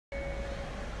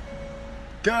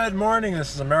Good morning,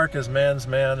 this is America's Man's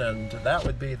Man, and that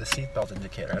would be the seatbelt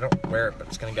indicator. I don't wear it, but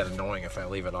it's going to get annoying if I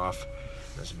leave it off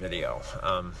in this video.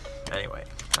 Anyway,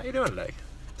 how you doing today?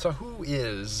 So who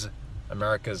is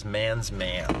America's Man's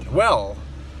Man? Well,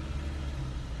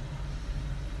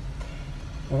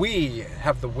 we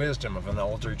have the wisdom of an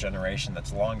older generation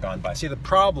that's long gone by. See, the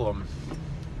problem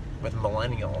with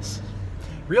millennials,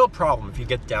 real problem if you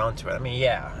get down to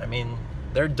it,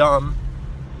 they're dumb.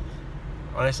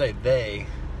 When I say they,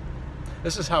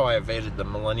 this is how I evaded the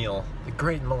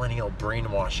great millennial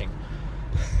brainwashing.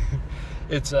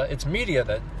 It's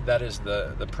media that is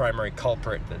the primary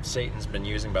culprit that Satan's been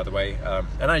using, by the way.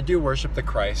 And I do worship the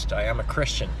Christ. I am a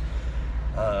Christian.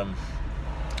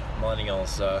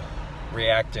 Millennials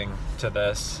reacting to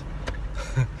this.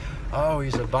 Oh,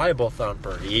 he's a Bible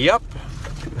thumper. Yep.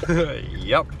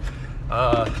 Yep.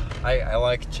 I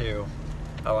like to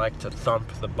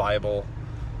thump the Bible.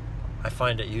 I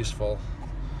find it useful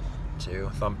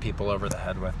to thump people over the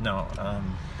head with. No,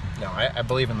 I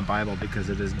believe in the Bible because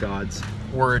it is God's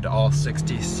word, all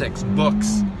 66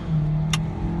 books.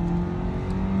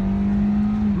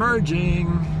 Merging.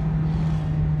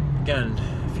 Again,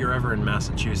 if you're ever in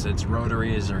Massachusetts,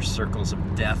 rotaries are circles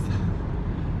of death.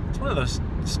 It's one of those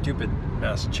stupid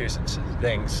Massachusetts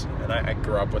things, and I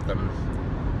grew up with them.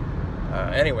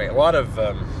 Anyway, a lot of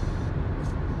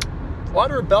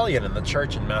rebellion in the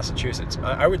church in Massachusetts.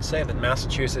 I would say that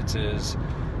Massachusetts is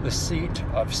the seat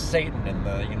of Satan in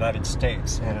the United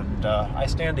States, and I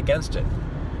stand against it.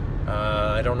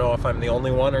 I don't know if I'm the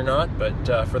only one or not,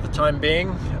 but for the time being,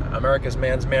 America's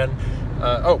Man's Man.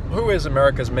 Who is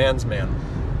America's Man's Man?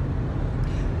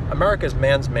 America's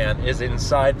Man's Man is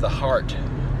inside the heart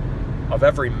of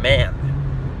every man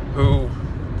who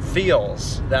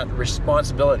feels that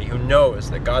responsibility, who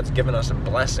knows that God's given us a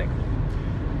blessing.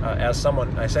 I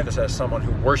say this as someone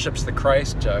who worships the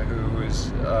Christ,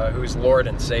 whose Lord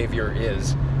and Savior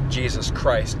is Jesus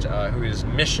Christ, whose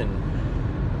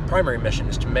primary mission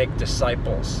is to make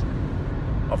disciples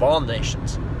of all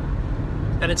nations.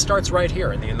 And it starts right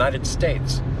here in the United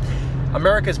States.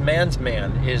 America's Man's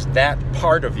Man is that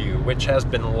part of you which has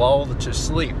been lulled to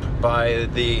sleep by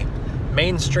the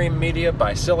mainstream media,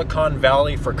 by Silicon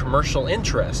Valley for commercial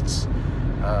interests,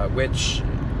 which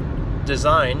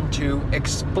designed to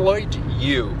exploit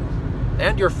you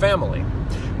and your family,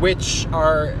 which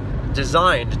are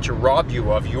designed to rob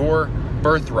you of your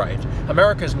birthright.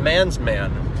 America's Man's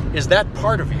Man is that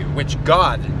part of you which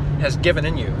God has given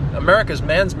in you. America's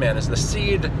Man's Man is the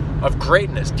seed of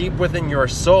greatness deep within your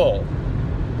soul,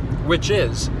 which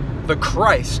is the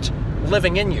Christ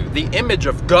living in you, the image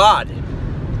of God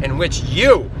in which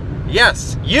you,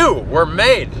 yes, you were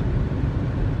made.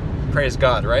 Praise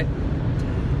God, right?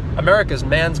 America's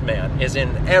Man's Man is in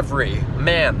every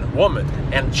man, woman,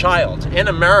 and child in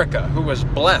America who was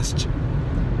blessed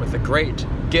with the great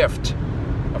gift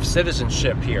of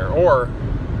citizenship here, or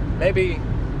maybe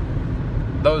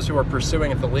those who are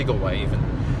pursuing it the legal way, even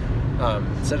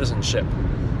citizenship.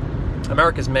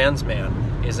 America's Man's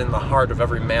Man is in the heart of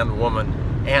every man,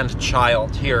 woman, and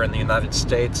child here in the United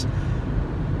States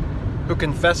who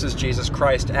confesses Jesus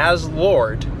Christ as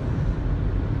Lord,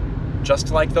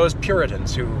 just like those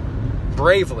Puritans who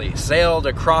bravely sailed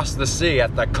across the sea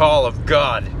at the call of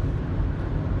God.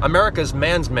 America's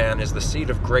Man's Man is the seed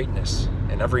of greatness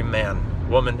in every man,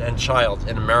 woman, and child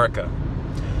in America.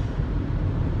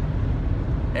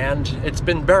 And it's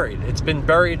been buried. It's been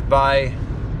buried by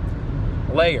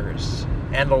layers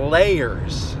and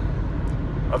layers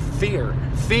of fear.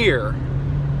 Fear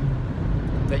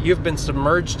that you've been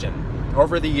submerged in.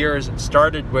 Over the years, it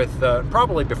started with,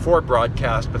 probably before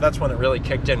broadcast, but that's when it really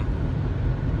kicked in.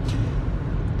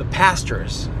 The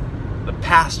pastors,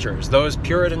 those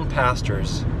Puritan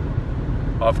pastors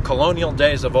of colonial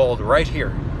days of old, right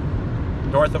here,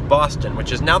 north of Boston,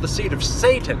 which is now the seat of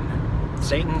Satan.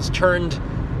 Satan's turned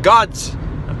God's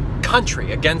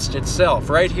country against itself,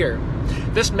 right here.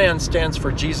 This man stands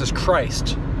for Jesus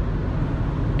Christ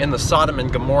in the Sodom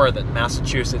and Gomorrah that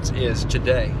Massachusetts is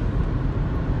today.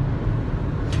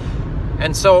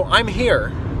 And so I'm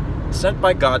here, sent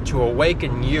by God to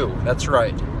awaken you. That's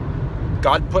right.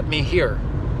 God put me here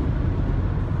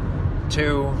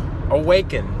to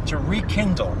awaken, to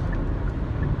rekindle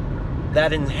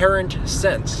that inherent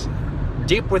sense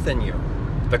deep within you.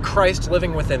 The Christ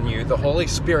living within you, the Holy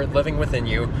Spirit living within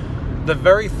you, the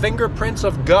very fingerprints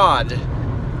of God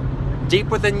deep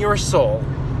within your soul,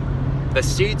 the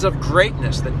seeds of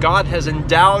greatness that God has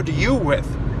endowed you with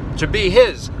to be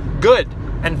His good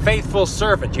and faithful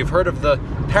servant. You've heard of the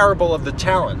parable of the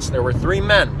talents. There were 3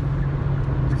 men.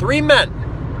 3 men.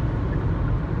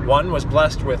 One was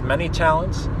blessed with many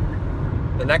talents.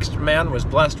 the next man was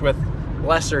blessed with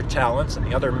lesser talents, and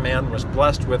the other man was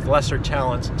blessed with lesser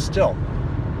talents still.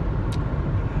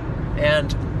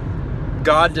 And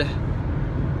God,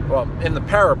 well, in the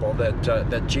parable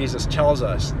that Jesus tells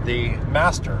us, the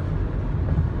master,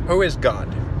 who is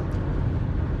God,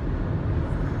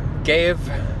 gave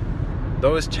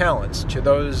those talents to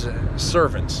those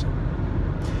servants,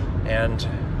 and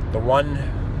the one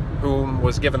whom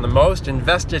was given the most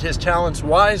invested his talents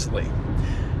wisely,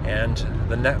 and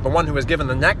the one who was given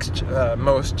the next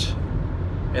most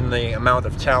in the amount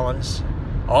of talents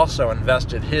also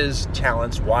invested his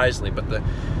talents wisely. But the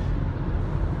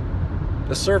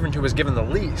servant who was given the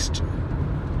least,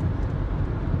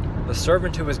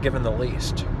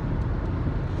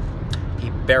 he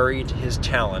buried his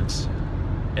talents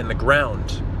in the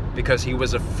ground because he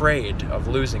was afraid of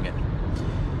losing it.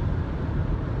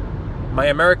 My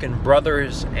American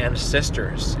brothers and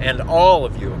sisters, and all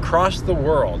of you across the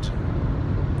world,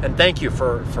 and thank you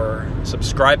for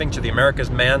subscribing to the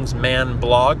America's Man's Man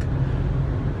blog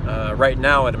right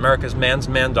now at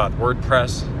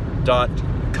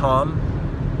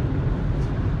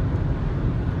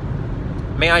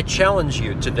americasmansman.wordpress.com. May I challenge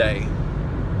you today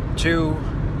to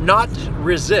not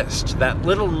resist that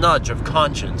little nudge of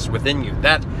conscience within you,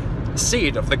 that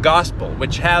seed of the gospel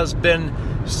which has been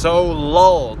so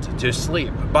lulled to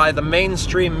sleep by the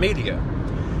mainstream media,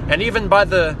 and even by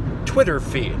the Twitter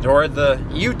feed or the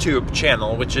YouTube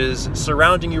channel which is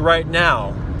surrounding you right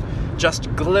now, just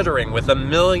glittering with a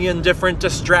million different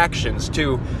distractions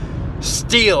to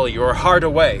steal your heart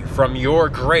away from your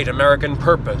great American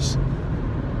purpose.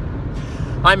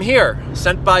 I'm here,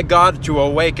 sent by God to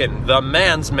awaken the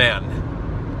man's man,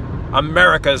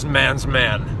 America's man's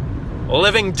man,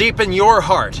 living deep in your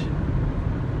heart.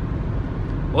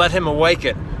 Let him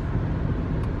awaken.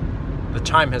 The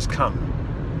time has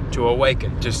come to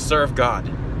awaken, to serve God,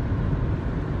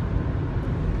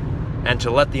 and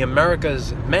to let the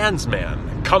America's man's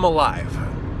man come alive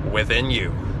within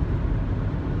you.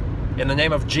 In the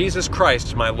name of Jesus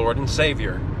Christ, my Lord and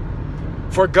Savior,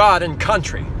 for God and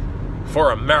country,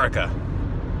 for America,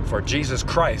 for Jesus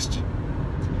Christ,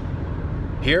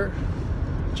 here,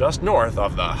 just north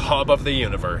of the hub of the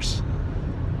universe.